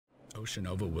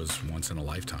Oceanova was once in a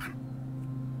lifetime.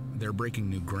 They're breaking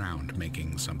new ground,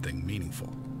 making something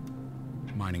meaningful.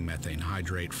 Mining methane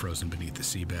hydrate frozen beneath the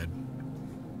seabed.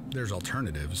 There's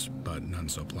alternatives, but none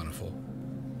so plentiful.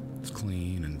 It's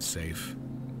clean and safe.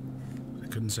 I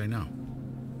couldn't say no.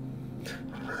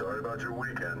 Sorry about your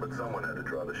weekend, but someone had to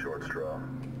draw the short straw.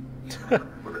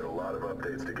 We've got a lot of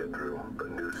updates to get through, but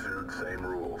new suit, same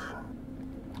rules.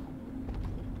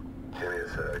 Give me a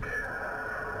sec.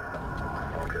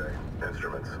 Okay,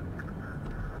 instruments.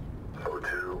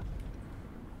 O2.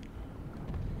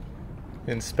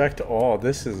 Inspect all.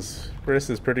 This is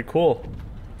pretty cool.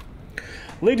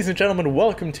 Ladies and gentlemen,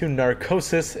 welcome to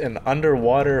Narcosis, an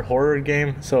underwater horror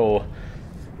game. So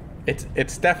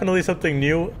it's definitely something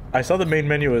new. I saw the main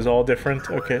menu is all different.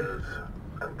 Okay.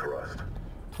 And thrust.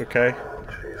 Okay. Oh,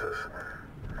 Jesus.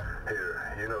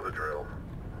 Here, you know the drill.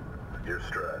 You're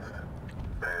stressed,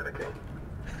 panicking,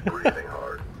 breathing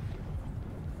hard.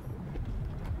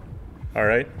 All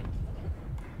right.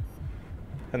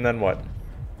 And then what?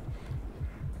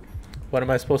 What am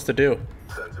I supposed to do?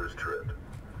 Sensors tripped.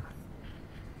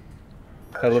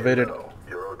 As Elevated. You know,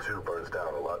 your O2 burns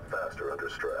down a lot faster under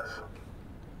stress.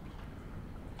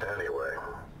 Anyway,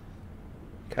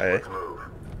 Okay. let's move.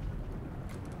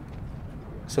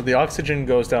 So the oxygen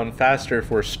goes down faster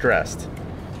if we're stressed.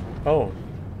 Oh,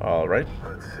 all right.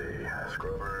 Let's see.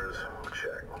 Scrubbers,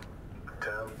 check.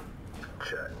 Temp,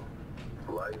 check.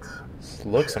 Lights, This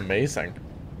looks amazing.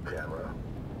 camera,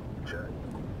 check.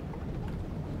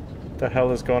 What the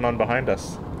hell is going on behind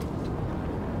us?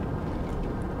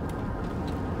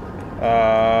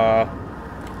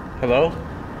 Hello?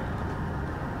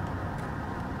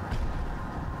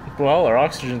 Well, our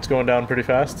oxygen's going down pretty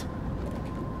fast.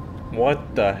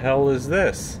 What the hell is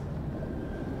this?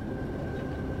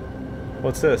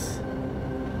 What's this?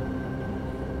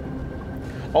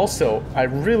 Also, I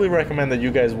really recommend that you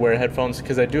guys wear headphones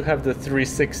because I do have the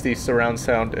 360 surround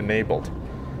sound enabled.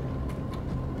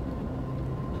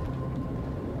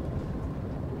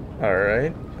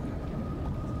 Alright.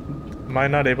 Am I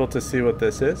not able to see what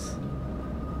this is?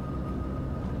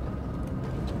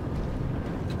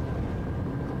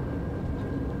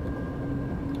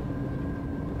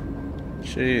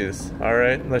 Jeez.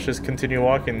 Alright, let's just continue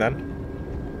walking then.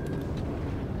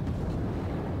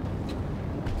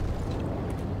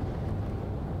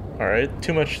 Alright,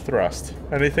 too much thrust.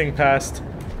 Anything past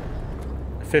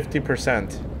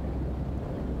 50%.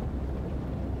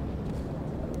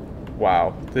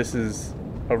 Wow, this is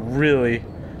a really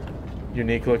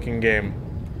unique looking game.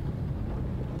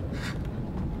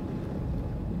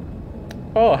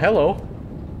 Oh, hello.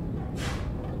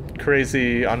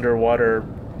 Crazy underwater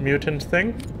mutant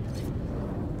thing.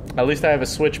 At least I have a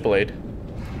switchblade.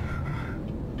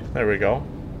 There we go.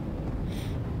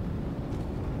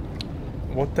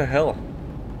 What the hell?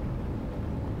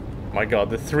 My god,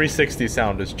 the 360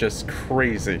 sound is just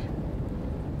crazy.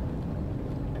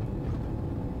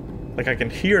 Like I can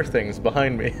hear things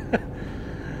behind me.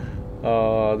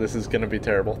 Oh, this is gonna be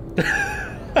terrible.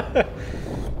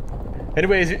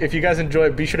 Anyways, if you guys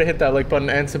enjoyed, be sure to hit that like button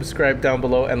and subscribe down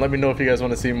below, and let me know if you guys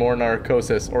want to see more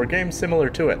Narcosis or games similar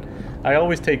to it. I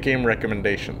always take game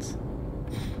recommendations.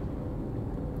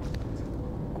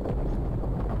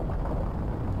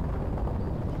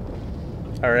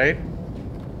 Alright.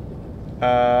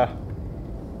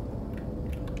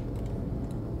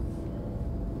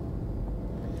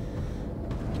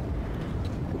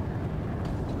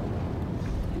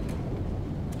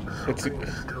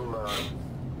 Something's still not...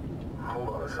 Hold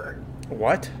on a sec.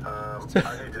 What?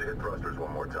 I need to hit thrusters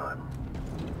one more time.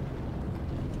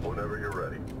 Whenever you're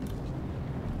ready.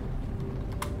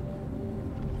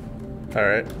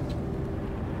 Alright.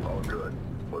 All good.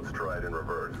 Let's try it in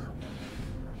reverse.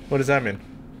 What does that mean?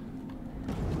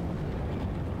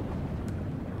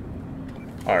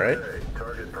 Alright. Okay,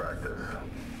 target practice.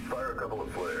 Fire a couple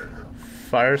of flares.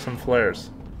 Fire some flares.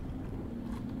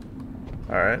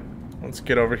 Alright. Let's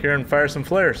get over here and fire some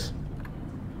flares.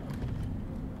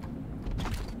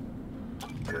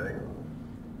 Okay.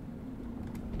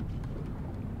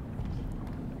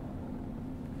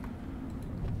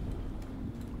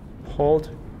 Hold.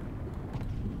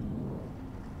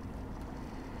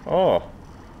 Oh.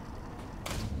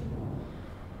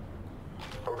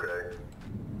 Okay.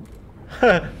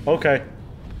 Okay.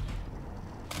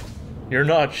 You're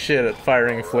not shit at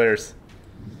firing flares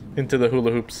into the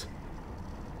hula hoops.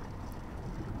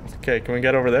 Okay, can we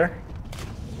get over there?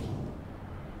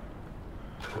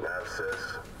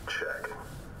 Nav-sys, check.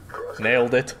 Thruster,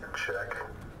 Nailed it. check.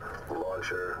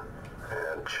 Launcher,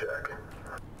 and check.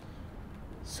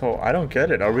 So I don't get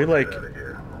it. Are we like... Get out of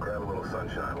here. Grab a little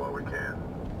sunshine while we can.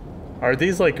 Are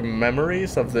these like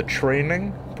memories of the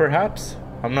training, perhaps?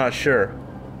 I'm not sure.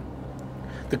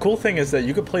 The cool thing is that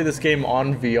you could play this game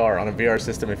on VR, on a VR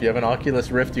system. If you have an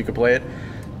Oculus Rift, you could play it.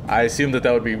 I assume that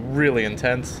that would be really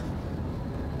intense.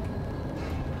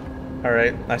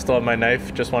 Alright, I still have my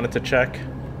knife, just wanted to check.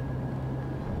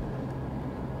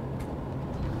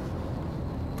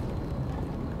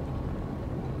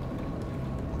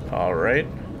 Alright.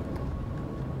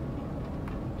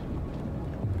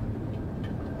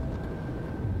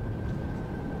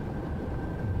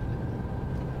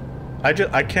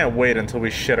 I can't wait until we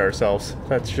shit ourselves.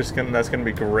 That's gonna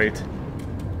be great.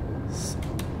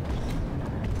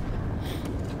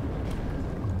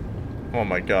 Oh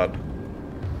my god.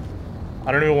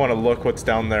 I don't even want to look what's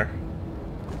down there.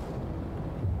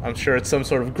 I'm sure it's some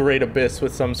sort of great abyss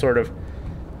with some sort of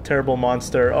terrible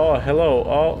monster. Oh, hello.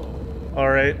 Oh,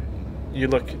 alright. You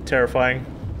look terrifying.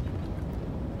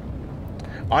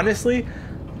 Honestly,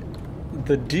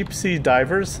 the deep sea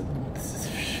divers,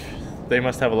 they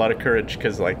must have a lot of courage,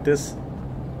 because like this...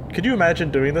 Could you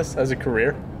imagine doing this as a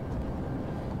career?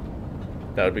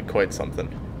 That would be quite something.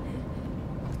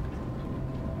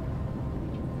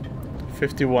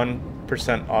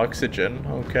 51% oxygen,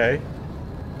 okay.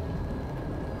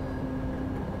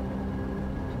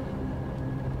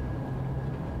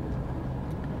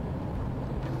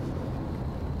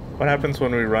 What happens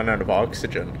when we run out of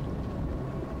oxygen?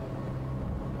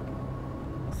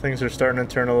 Things are starting to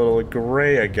turn a little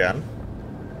gray again.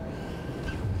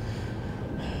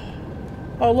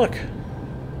 Oh, look.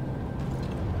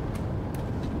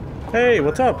 Hey,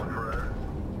 what's up?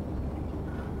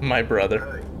 My brother.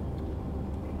 Hey.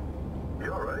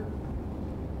 You alright?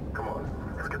 Come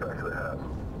on, let's get back to the hab.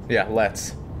 Yeah,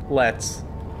 let's. Robot's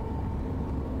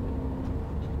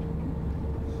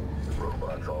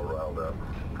all riled up.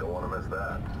 Don't want to miss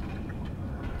that.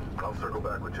 I'll circle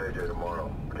back with JJ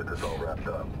tomorrow. Get this all wrapped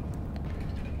up.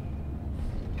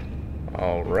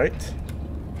 Alright.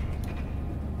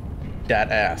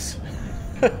 That ass.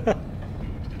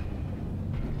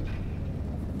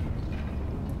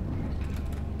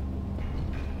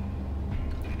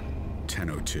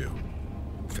 10:02,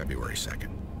 February 2nd.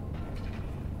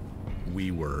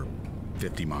 We were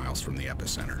 50 miles from the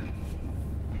epicenter.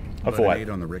 Of But what? an 8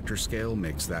 on the Richter scale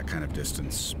makes that kind of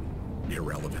distance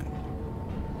irrelevant.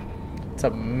 It's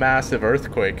a massive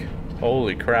earthquake.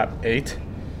 Holy crap. 8?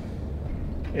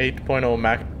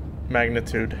 8.0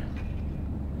 magnitude.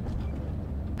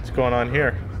 What's going on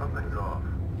here? Something's off.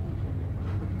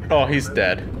 Oh, he's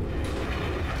dead.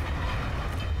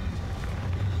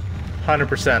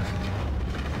 100%.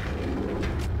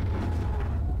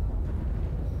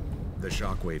 The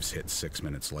shockwaves hit 6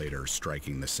 minutes later,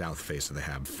 striking the south face of the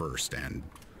hab first and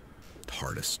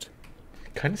hardest.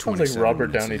 Kind of sounds like 27 Robert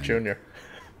minutes Downey in. Jr.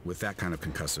 With that kind of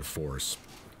concussive force,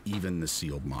 even the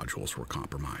sealed modules were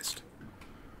compromised.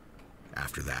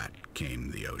 After that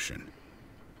came the ocean.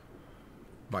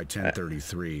 By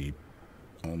 10:33,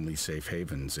 only safe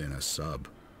havens in a sub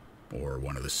or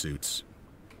one of the suits.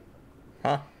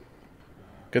 Huh.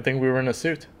 Good thing we were in a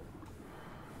suit.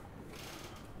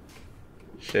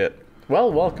 Shit.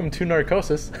 Well, welcome to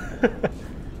Narcosis.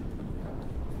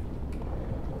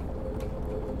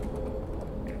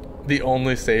 The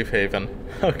only safe haven.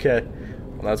 Okay.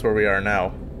 Well, that's where we are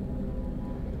now.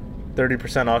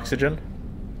 30% oxygen.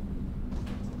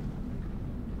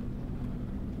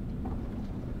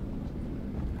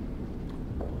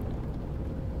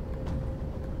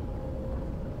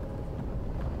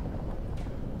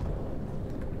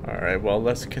 Alright, well,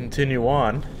 let's continue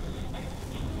on.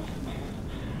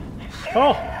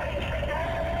 Oh!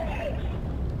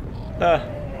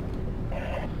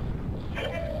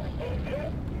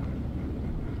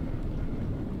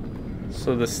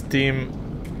 So the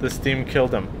steam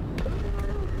killed him.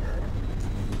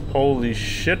 Holy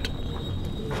shit.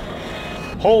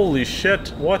 Holy shit,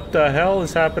 what the hell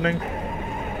is happening?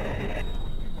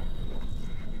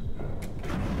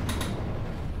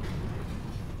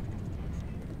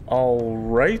 All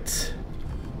right.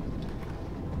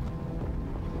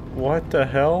 What the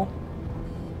hell?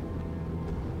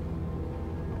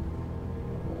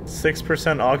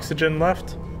 6% oxygen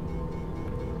left?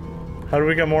 How do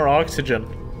we get more oxygen?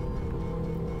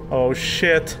 Oh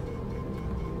shit.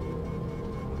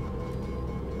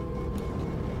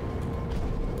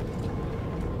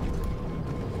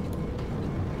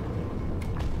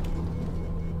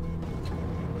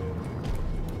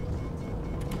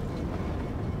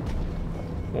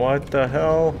 What the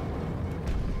hell?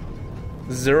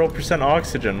 0%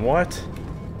 oxygen, what?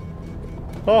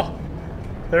 Oh!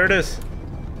 There it is.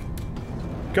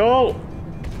 Go!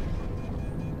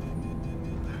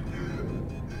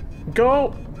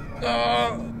 Go!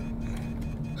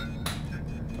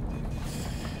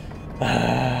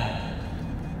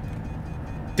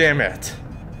 Damn it.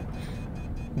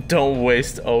 Don't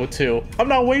waste O2. I'm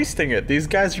not wasting it. These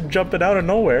guys are jumping out of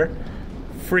nowhere.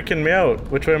 Freaking me out.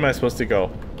 Which way am I supposed to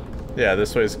go? Yeah,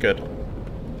 this way is good.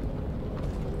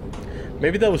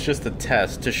 Maybe that was just a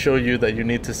test to show you that you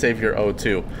need to save your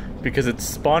O2. Because it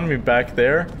spawned me back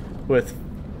there with...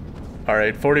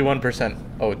 Alright,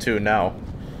 41% O2 now.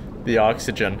 The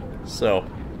oxygen. So...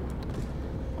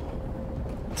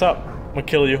 What's up? I'm gonna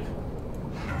kill you.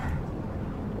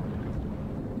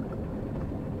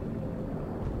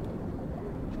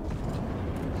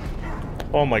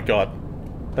 Oh my god.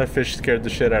 That fish scared the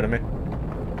shit out of me.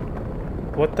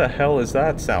 What the hell is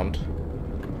that sound?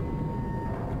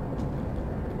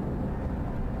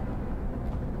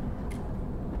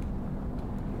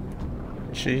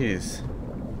 Jeez.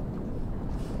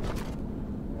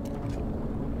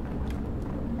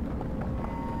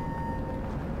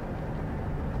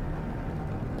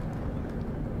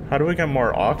 How do we get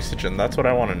more oxygen? That's what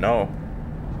I want to know.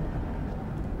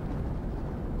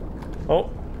 Oh.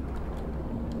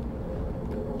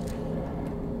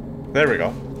 There we go.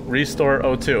 Restore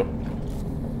O2.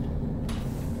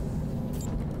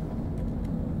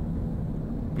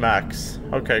 Max.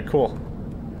 Okay, cool.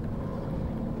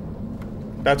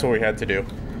 That's what we had to do.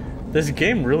 This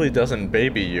game really doesn't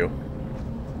baby you.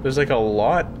 There's like a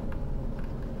lot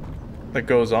that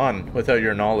goes on without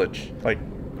your knowledge. Like,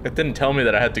 it didn't tell me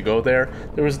that I had to go there.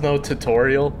 There was no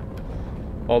tutorial.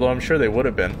 Although I'm sure they would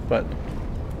have been, but...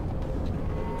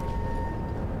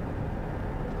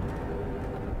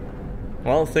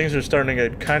 Well, things are starting to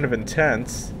get kind of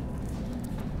intense.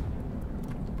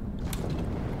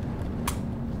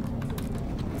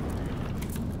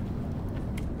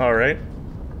 Alright.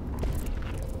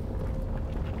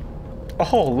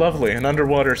 Oh, lovely, an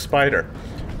underwater spider.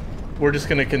 We're just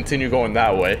gonna continue going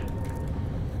that way.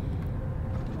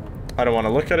 I don't want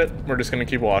to look at it, we're just gonna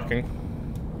keep walking.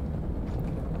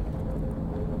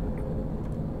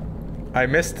 I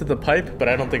missed the pipe, but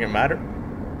I don't think it mattered.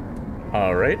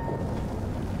 Alright.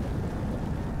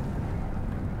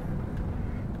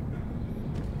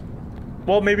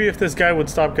 Well, maybe if this guy would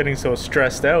stop getting so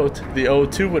stressed out, the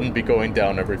O2 wouldn't be going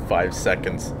down every 5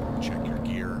 seconds. Check your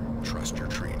gear, trust your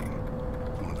training.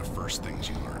 One of the first things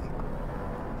you learn.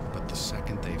 But the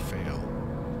second they fail,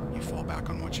 you fall back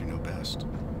on what you know best.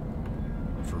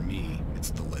 For me, it's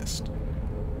the list.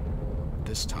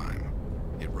 This time,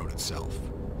 it wrote itself.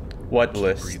 What Keep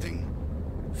list? breathing,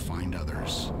 find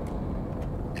others,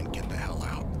 and get the hell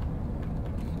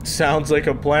out. Sounds like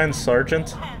a plan,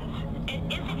 Sergeant.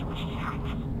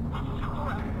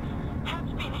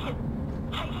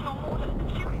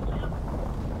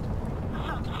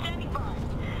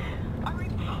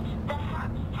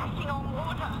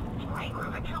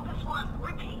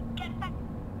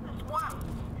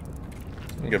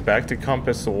 Get back to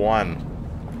compass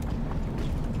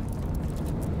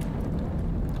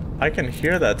 1. I can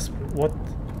hear that. What?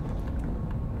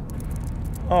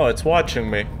 Oh, it's watching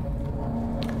me.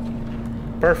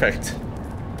 Perfect.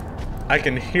 I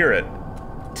can hear it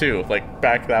too, like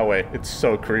back that way. It's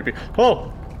so creepy.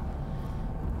 Oh!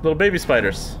 Little baby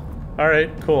spiders. Alright,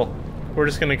 cool. We're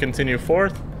just gonna continue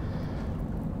forth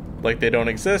like they don't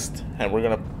exist, and we're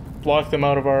gonna block them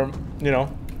out of our, you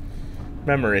know,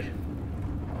 memory.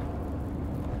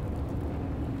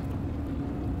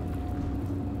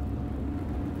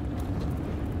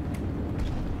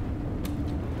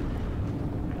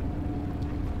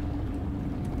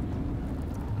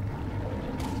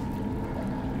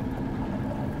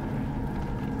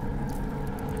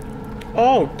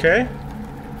 Oh, okay.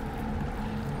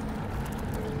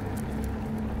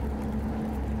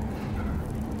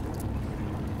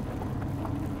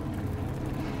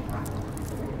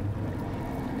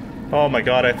 Oh my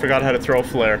god, I forgot how to throw a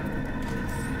flare.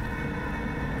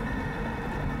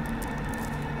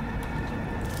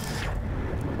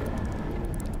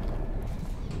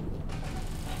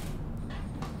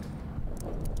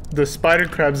 The spider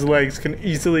crab's legs can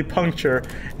easily puncture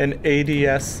an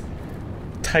ADS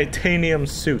titanium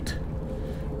suit.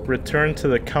 Return to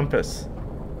the compass.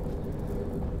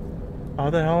 How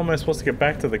the hell am I supposed to get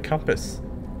back to the compass?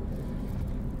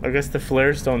 I guess the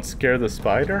flares don't scare the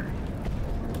spider?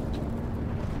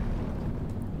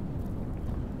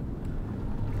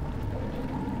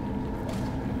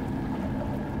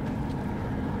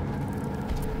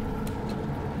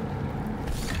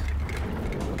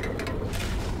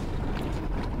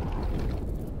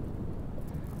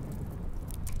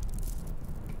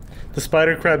 The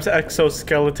spider crab's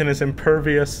exoskeleton is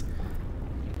impervious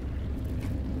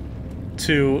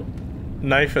to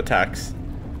knife attacks.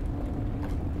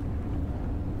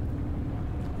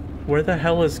 Where the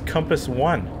hell is compass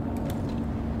 1?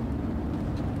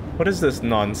 What is this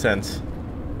nonsense?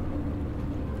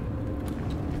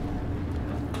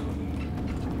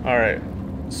 Alright,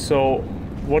 so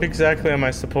what exactly am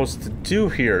I supposed to do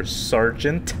here,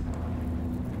 Sergeant?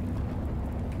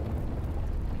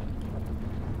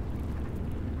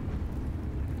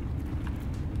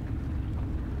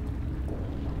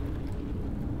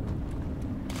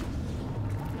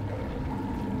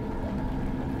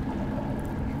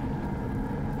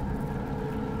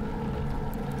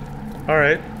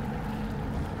 Alright.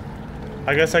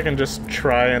 I guess I can just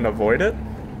try and avoid it.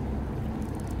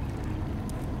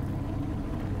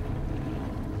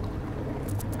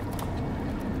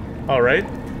 Alright.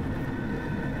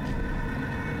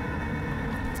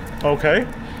 Okay.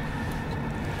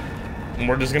 And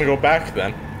we're just gonna go back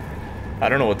then. I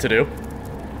don't know what to do.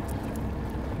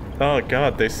 Oh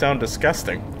god, they sound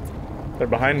disgusting. They're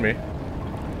behind me.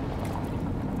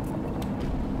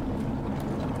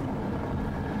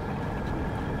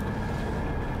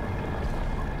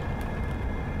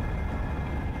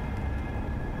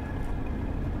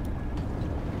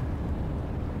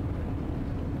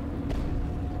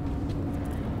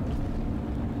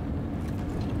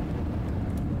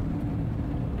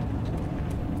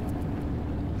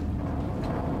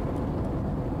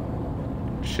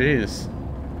 Jeez.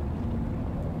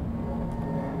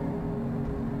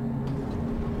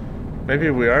 Maybe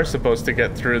we are supposed to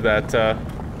get through that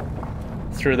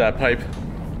pipe.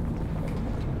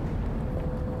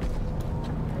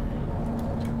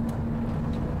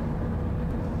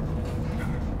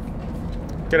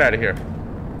 Get out of here.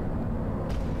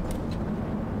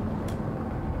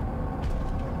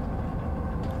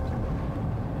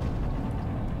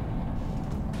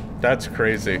 That's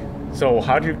crazy. So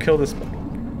how do you kill this?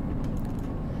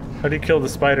 How do you kill the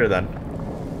spider then?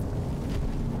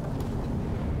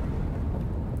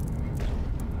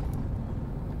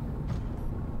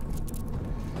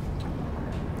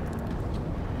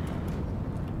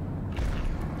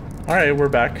 Alright, we're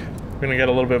back. We're gonna get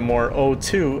a little bit more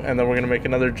O2, and then we're gonna make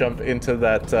another jump into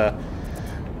that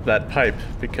that pipe,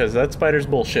 because that spider's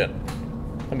bullshit.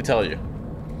 Let me tell you.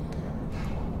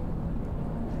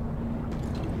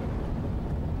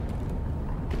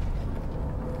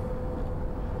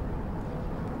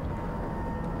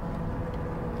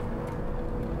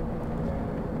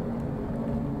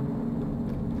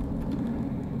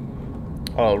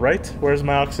 Alright, where's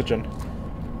my oxygen?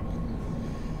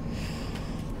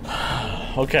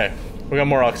 Okay, we got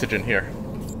more oxygen here.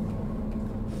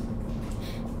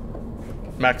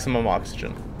 Maximum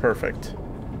oxygen. Perfect.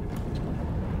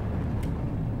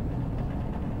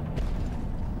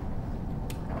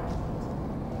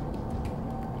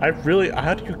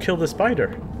 How do you kill the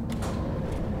spider?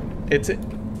 It's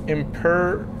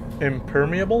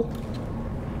impermeable?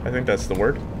 I think that's the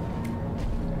word.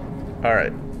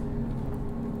 Alright.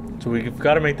 So we've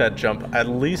got to make that jump at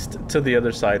least to the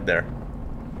other side there.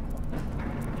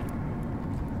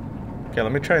 Okay,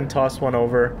 let me try and toss one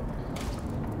over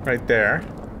right there.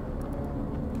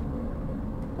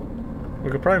 We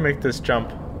could probably make this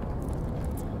jump.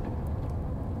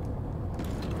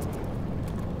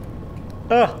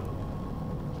 Oh!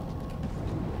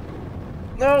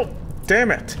 No! Damn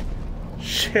it!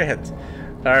 Shit!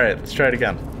 Alright, let's try it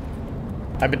again.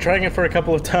 I've been trying it for a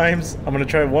couple of times. I'm gonna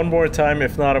try it one more time.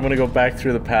 If not, I'm gonna go back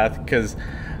through the path because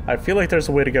I feel like there's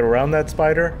a way to get around that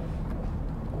spider.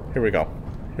 Here we go.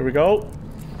 Here we go.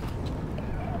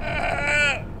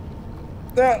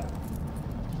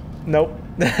 Nope.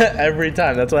 Every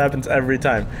time. That's what happens every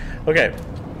time. Okay.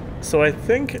 So I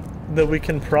think that we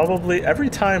can probably... Every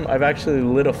time I've actually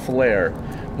lit a flare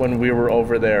when we were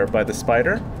over there by the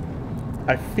spider.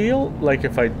 I feel like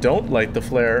if I don't light the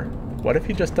flare, what if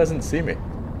he just doesn't see me?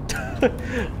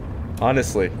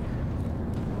 Honestly.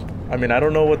 I mean, I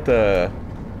don't know what the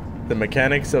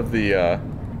mechanics of the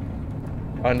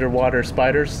underwater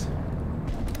spiders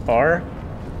are.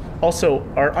 Also,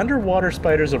 are underwater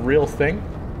spiders a real thing?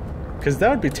 Because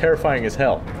that would be terrifying as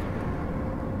hell.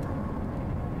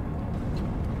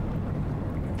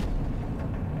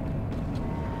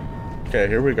 Okay,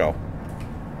 here we go.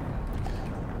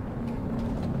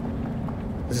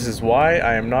 This is why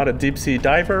I am not a deep sea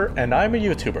diver and I'm a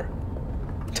YouTuber.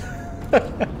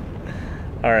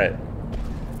 Alright.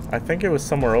 I think it was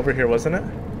somewhere over here, wasn't it?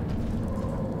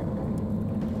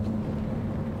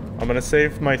 I'm gonna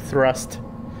save my thrust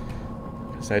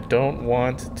because I don't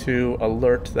want to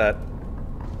alert that.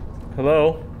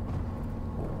 Hello?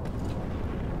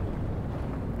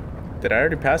 Did I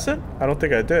already pass it? I don't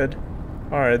think I did.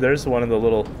 Alright, there's one of the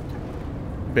little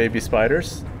baby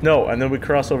spiders. No, and then we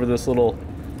cross over this little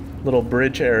little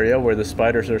bridge area where the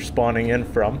spiders are spawning in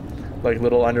from, like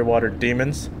little underwater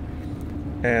demons.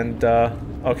 And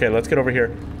okay, let's get over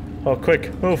here. Oh,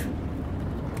 quick, move.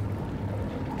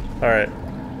 All right.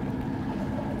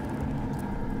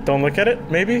 Don't look at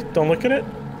it, maybe? Don't look at it?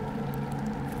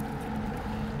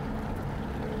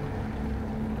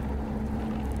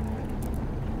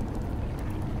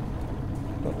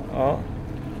 Oh,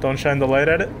 don't shine the light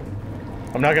at it?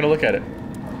 I'm not gonna look at it.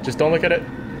 Just don't look at it.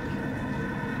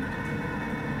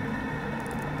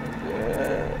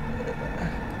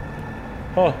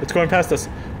 Oh, it's going past us.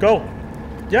 Go!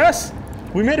 Yes!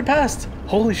 We made it past!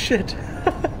 Holy shit.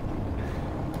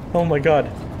 Oh my god.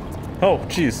 Oh,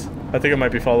 jeez. I think it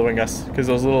might be following us, because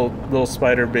those little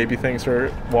spider baby things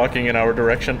are walking in our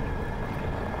direction.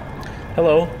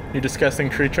 Hello, you disgusting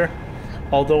creature.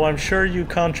 Although I'm sure you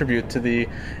contribute to the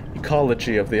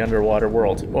ecology of the underwater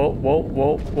world. Whoa, whoa,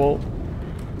 whoa, whoa.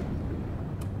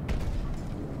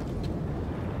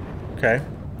 Okay.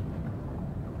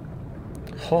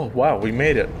 Oh, wow, we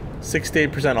made it.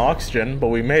 68% oxygen, but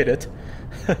we made it.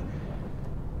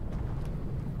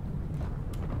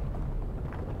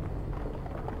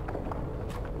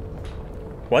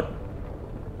 What?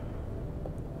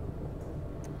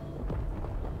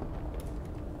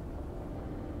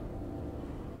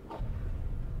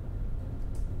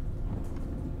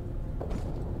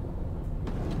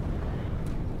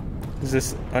 Is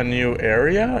this a new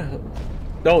area?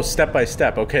 Oh, step by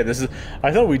step. Okay, this is...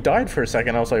 I thought we died for a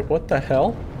second. I was like, what the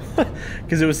hell?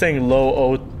 Because it was saying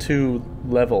low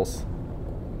O2 levels.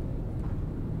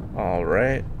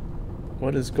 Alright.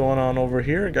 What is going on over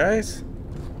here, guys?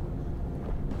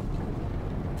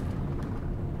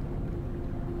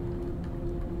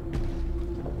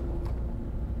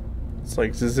 It's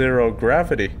like zero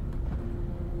gravity.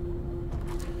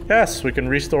 Yes, we can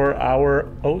restore our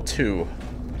O2.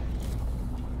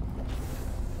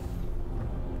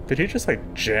 Did he just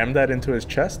like jam that into his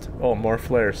chest? Oh, more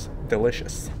flares.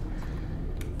 Delicious.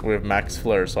 We have max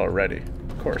flares already.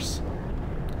 Of course.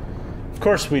 Of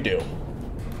course we do.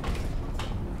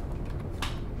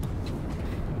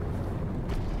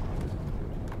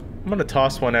 I'm gonna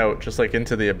toss one out just like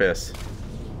into the abyss.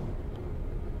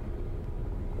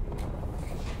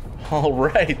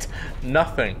 Alright.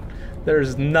 Nothing.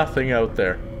 There's nothing out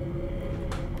there.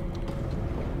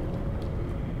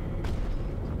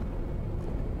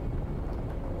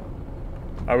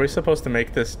 Are we supposed to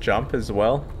make this jump as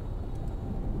well?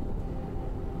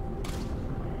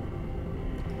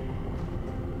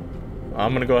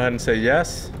 I'm gonna go ahead and say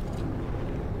yes.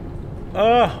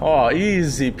 Oh,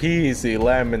 easy peasy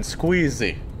lemon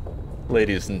squeezy,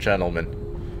 ladies and gentlemen.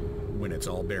 When it's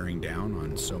all bearing down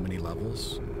on so many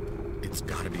levels, it's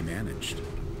gotta be managed.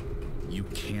 You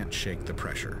can't shake the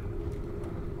pressure.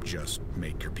 Just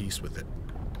make your peace with it.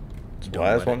 Well,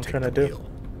 that's what I'm trying to do.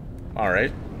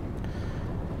 Alright.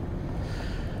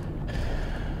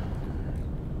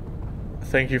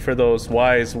 Thank you for those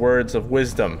wise words of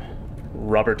wisdom,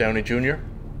 Robert Downey Jr.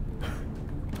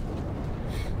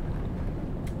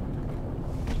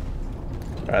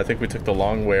 I think we took the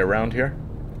long way around here.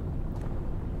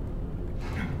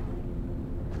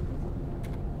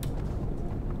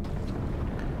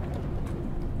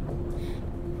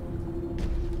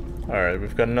 Alright,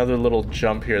 we've got another little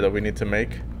jump here that we need to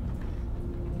make.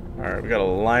 Alright, we gotta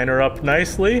line her up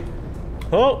nicely.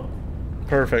 Oh!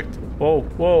 Perfect. Whoa,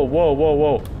 whoa, whoa, whoa,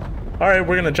 whoa. Alright,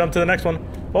 we're gonna jump to the next one.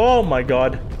 Oh my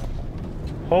god.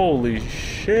 Holy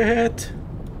shit.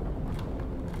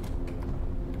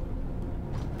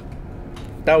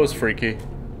 That was freaky.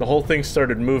 The whole thing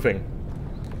started moving.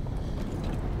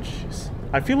 Jeez.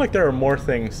 I feel like there are more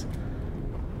things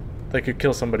that could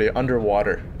kill somebody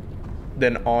underwater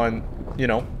than on, you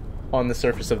know, on the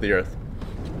surface of the earth.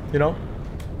 You know?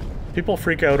 People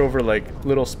freak out over like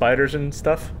little spiders and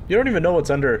stuff. You don't even know what's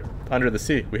under the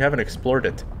sea. We haven't explored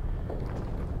it.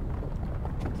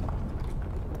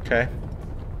 Okay.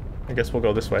 I guess we'll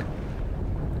go this way.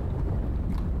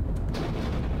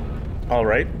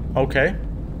 Alright. Okay.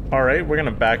 Alright, we're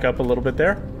gonna back up a little bit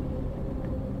there.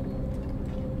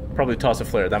 Probably toss a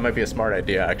flare. That might be a smart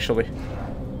idea, actually.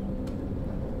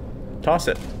 Toss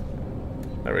it.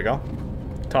 There we go.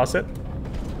 Toss it.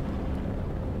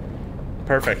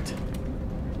 Perfect.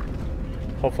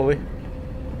 Hopefully.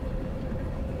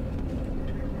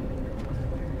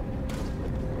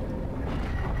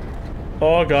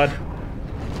 Oh god.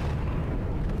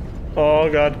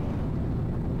 Oh god.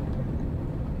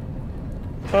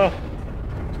 Oh.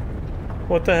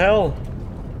 What the hell?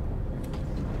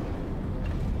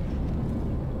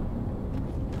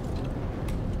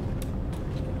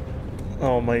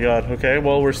 Oh my god. Okay,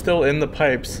 well we're still in the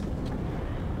pipes.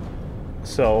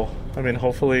 So, I mean,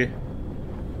 hopefully...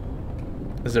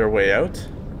 Is there a way out?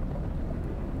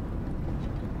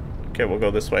 Okay, we'll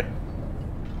go this way.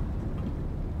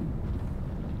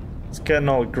 It's getting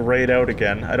all grayed out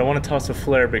again. I don't want to toss a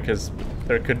flare because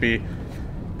there could be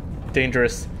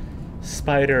dangerous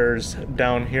spiders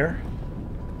down here.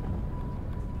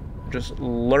 Just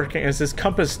lurking. Is this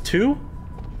compass 2?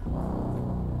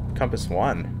 Compass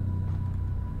 1.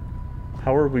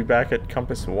 How are we back at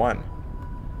compass 1?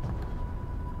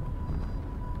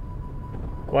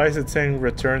 Why is it saying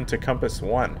return to compass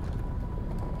 1?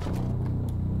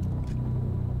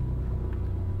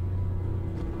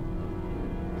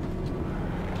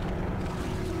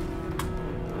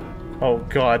 Oh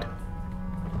god.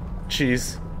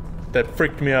 Jeez. That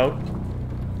freaked me out.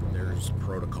 There's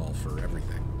protocol for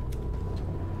everything.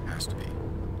 Has to be.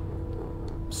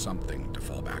 Something to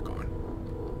fall back on.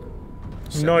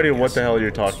 No idea what the hell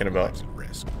you're talking about. At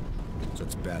risk. So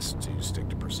it's best to stick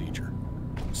to procedure.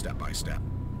 Step by step.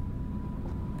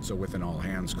 So with an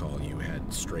all-hands call, you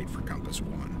head straight for compass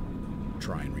 1.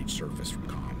 Try and reach surface from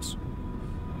comms.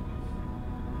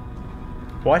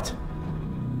 What?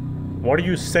 What are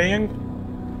you saying?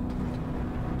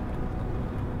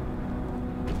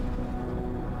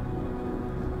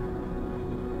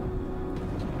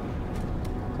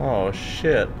 Oh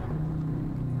shit.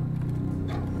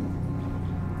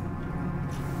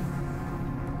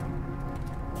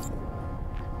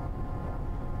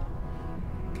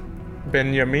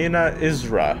 Benyamina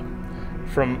Isra.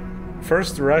 From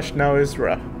first rush, now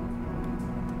Isra.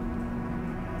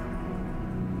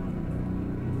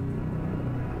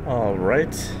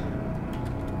 Alright.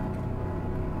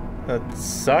 That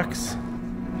sucks.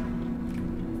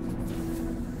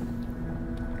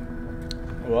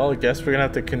 Well, I guess we're gonna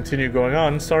have to continue going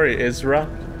on. Sorry, Isra.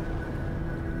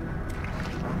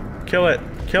 Kill it!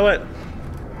 Kill it!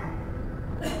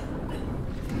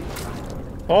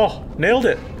 Oh, nailed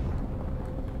it!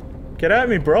 Get at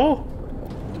me, bro!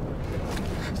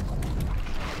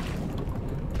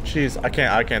 Jeez, I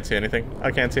can't see anything.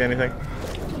 I can't see anything.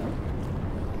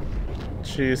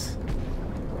 Jeez.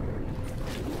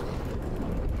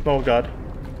 Oh god.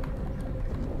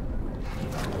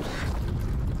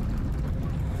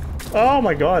 Oh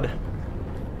my god.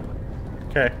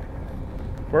 Okay.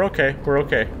 We're okay. We're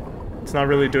okay. It's not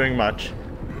really doing much.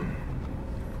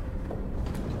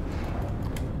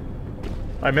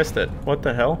 I missed it. What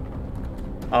the hell?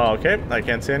 Oh, okay. I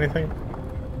can't see anything.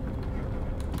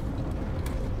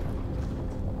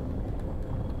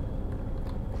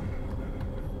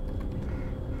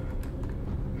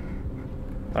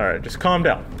 Alright, just calm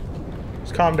down.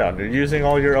 Just calm down. You're using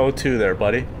all your O2 there,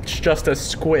 buddy. It's just a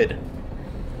squid.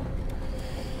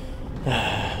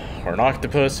 Or an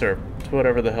octopus, or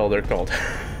whatever the hell they're called.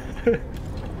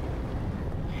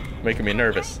 Making me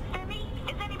nervous. Is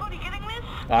anybody getting this?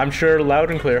 I'm sure,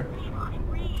 loud and clear.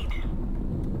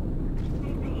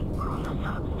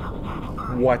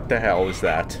 What the hell is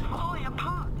that? Falling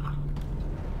apart.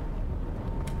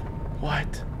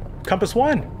 What? Compass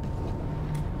 1!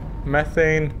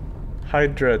 Methane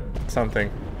Hydra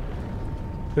something.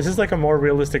 This is like a more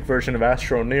realistic version of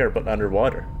Astro Near, but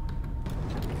underwater.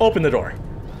 Open the door.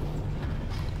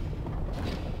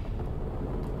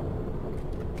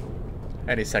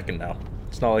 Any second now.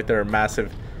 It's not like there are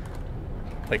massive,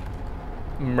 like,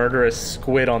 murderous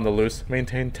squid on the loose.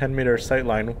 Maintain 10-meter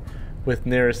sightline with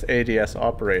nearest ADS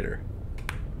operator.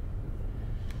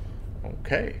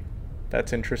 Okay.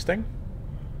 That's interesting.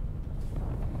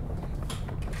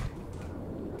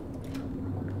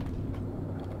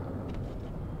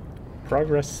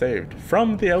 Progress saved.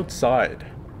 From the outside.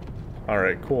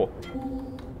 Alright, cool.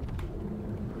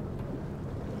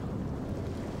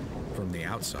 From the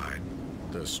outside,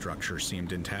 the structure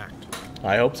seemed intact.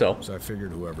 I hope so. So I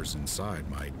figured whoever's inside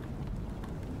might...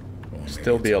 well, maybe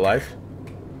Still it's be okay. alive.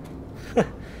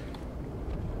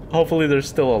 Hopefully they're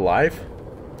still alive.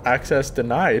 Access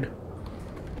denied.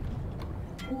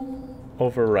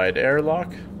 Override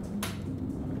airlock.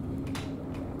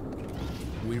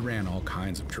 We ran all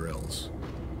kinds of drills.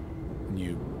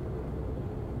 You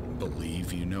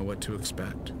believe you know what to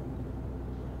expect.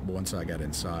 But once I got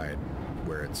inside,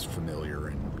 where it's familiar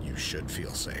and you should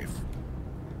feel safe.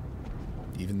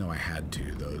 Even though I had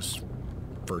to, those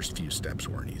first few steps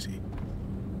weren't easy.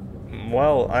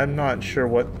 Well, I'm not sure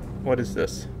what is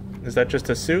this? Is that just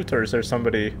a suit, or is there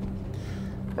somebody,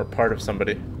 or part of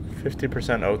somebody? 50%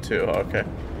 O2, okay.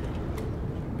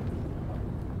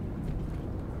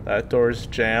 That door's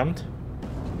jammed.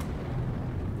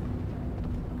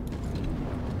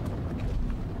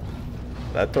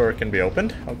 That door can be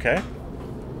opened, okay.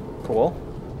 Cool.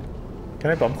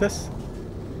 Can I bump this?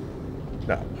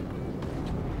 No.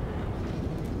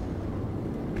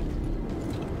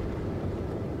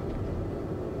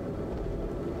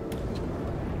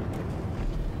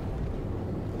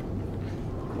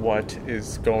 What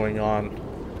is going on?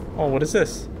 Oh, what is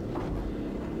this?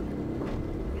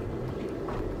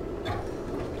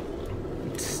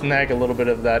 Snag a little bit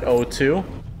of that O2.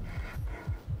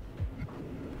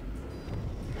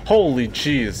 Holy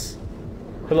jeez.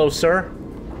 Hello, sir.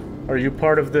 Are you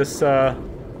part of this, You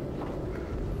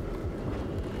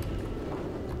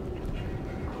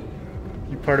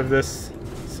part of this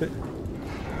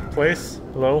place?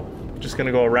 Hello? Just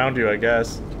gonna go around you, I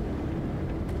guess.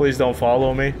 Please don't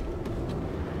follow me.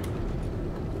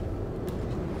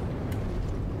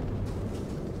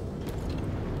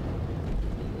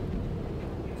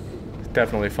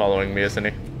 Definitely following me, isn't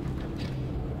he?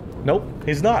 Nope,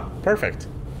 he's not. Perfect.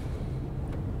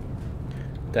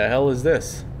 The hell is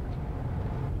this?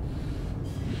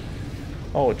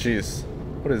 Oh, jeez.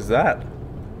 What is that?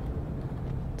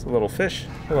 It's a little fish.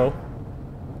 Hello.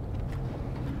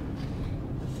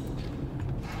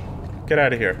 Get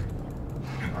out of here.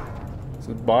 This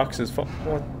box is full.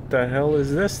 What the hell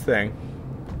is this thing?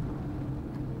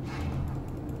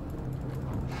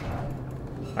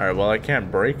 Alright, well, I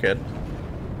can't break it.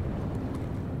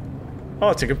 Oh,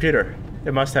 it's a computer.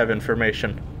 It must have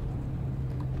information.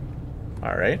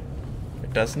 Alright.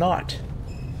 It does not.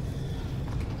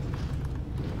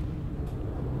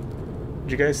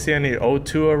 Did you guys see any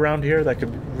O2 around here? That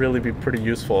could really be pretty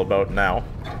useful about now.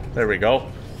 There we go.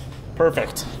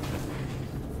 Perfect.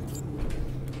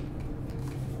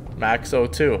 Max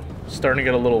O2. Starting to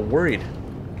get a little worried.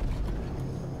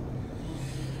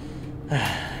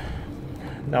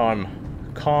 Now I'm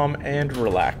calm and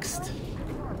relaxed.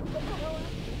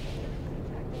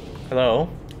 Hello?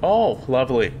 Oh,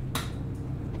 lovely.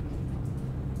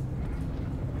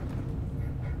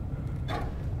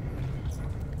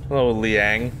 Hello,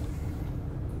 Liang.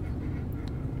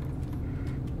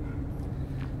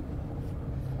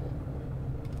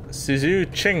 Suzu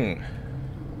Ching.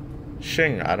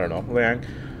 Xing, I don't know. Liang.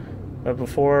 But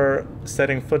before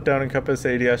setting foot down in Compass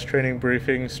ADS training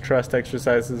briefings, trust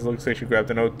exercises, looks like she grabbed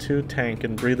an O2 tank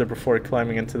and breather before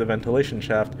climbing into the ventilation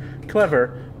shaft.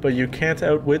 Clever, but you can't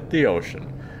outwit the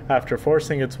ocean. After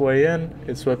forcing its way in,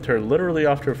 it swept her literally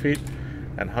off her feet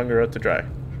and hung her out to dry.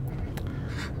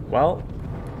 Well,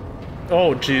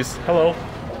 oh jeez, hello.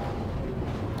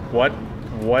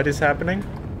 What is happening?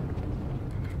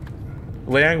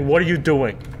 Liang, what are you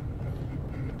doing?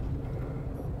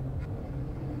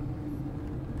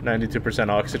 92%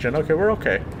 oxygen. Okay, we're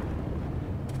okay.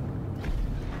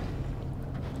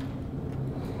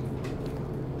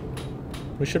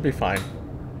 We should be fine.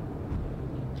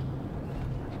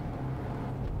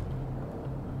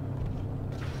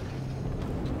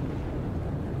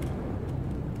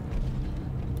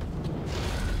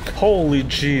 Holy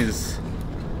jeez.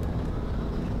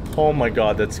 Oh my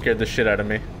god, that scared the shit out of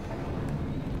me.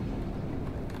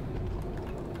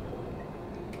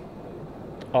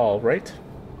 Alright.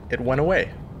 It went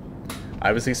away.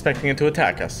 I was expecting it to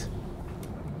attack us.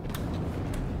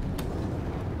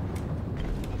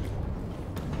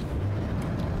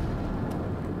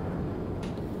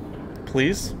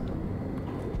 Please?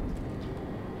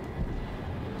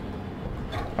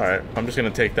 Alright, I'm just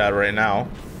gonna take that right now.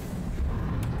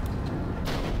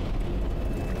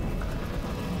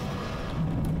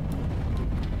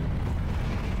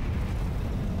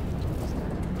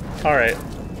 Alright.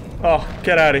 Oh,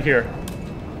 get out of here.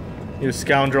 You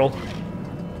scoundrel.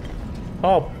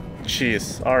 Oh,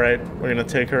 jeez. Alright, we're gonna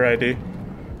take her ID.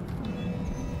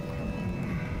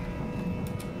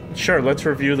 Sure, let's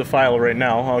review the file right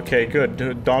now. Okay,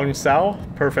 good. Dong Sao?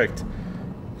 Perfect.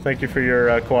 Thank you for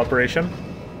your cooperation.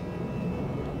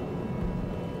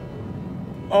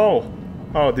 Oh!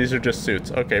 Oh, these are just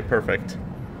suits. Okay, perfect.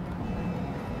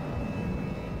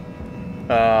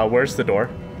 Where's the door?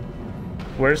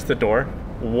 Where's the door?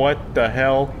 What the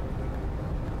hell?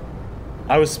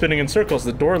 I was spinning in circles,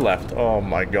 the door left. Oh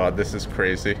my god, this is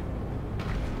crazy.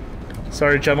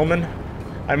 Sorry, gentlemen.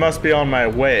 I must be on my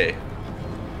way.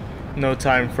 No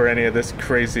time for any of this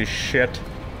crazy shit.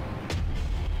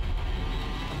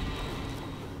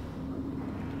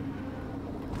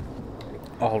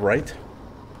 Alright.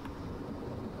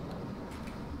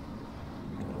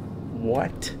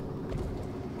 What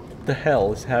the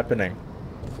hell is happening?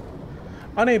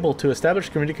 Unable to establish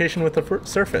communication with the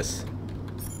surface.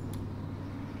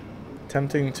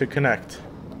 Attempting to connect.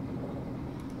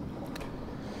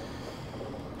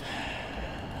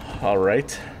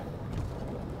 Alright.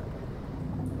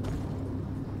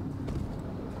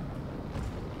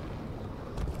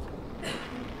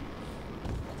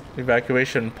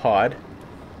 Evacuation pod.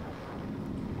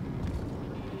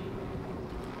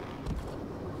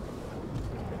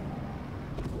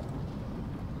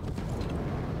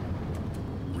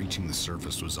 Reaching the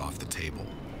surface was off the table,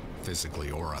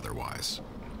 physically or otherwise.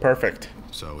 Perfect.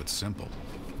 So it's simple.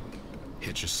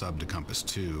 Hitch a sub to compass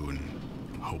 2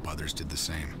 and hope others did the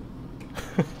same.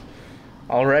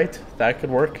 All right, that could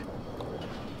work.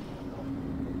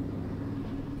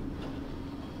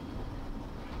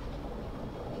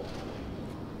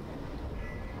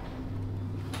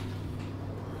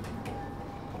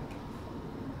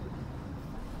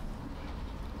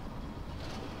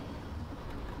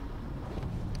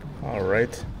 All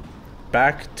right,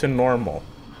 back to normal.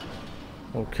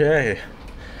 Okay.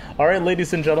 All right,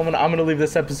 ladies and gentlemen, I'm going to leave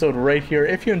this episode right here.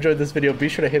 If you enjoyed this video, be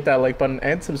sure to hit that like button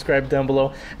and subscribe down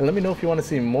below. And let me know if you want to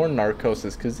see more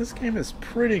Narcosis, because this game is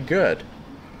pretty good.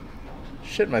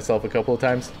 Shit myself a couple of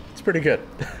times. It's pretty good.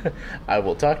 I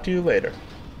will talk to you later.